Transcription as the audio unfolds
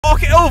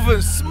Okay,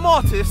 Elvin,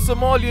 smartest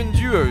Somalian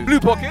duo. Blue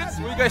Pockets,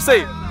 what do you guys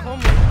say?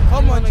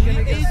 Come on, you're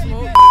gonna get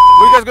smoked. What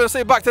are you guys gonna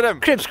say back to them?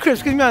 Crips,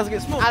 give me hands,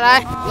 get smoked.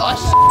 Hello.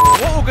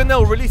 What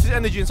organelle releases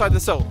energy inside the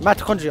cell?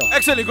 Mitochondria.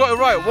 Excellent, you got it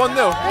right.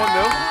 1-0.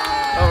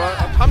 Alright.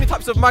 How many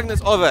types of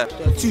magnets are there?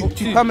 Two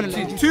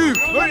permanently. Two.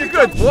 Very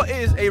good. What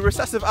is a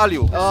recessive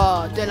allele?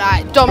 Oh, they're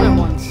like dominant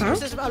ones.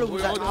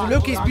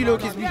 Low case B.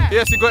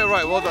 Yes, you got it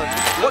right. Well done.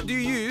 What do you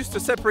use to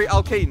separate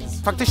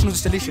alkanes? Fractional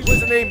distillation.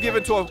 What's the name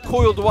given to a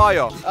coiled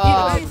wire?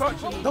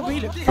 Double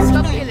helix.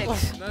 Double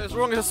helix. No, it's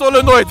wrong. It's a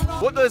solenoid.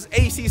 What does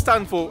AC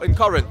stand for in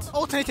current?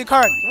 Alternating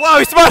current. Wow,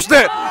 he smashed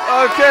it.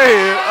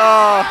 Okay.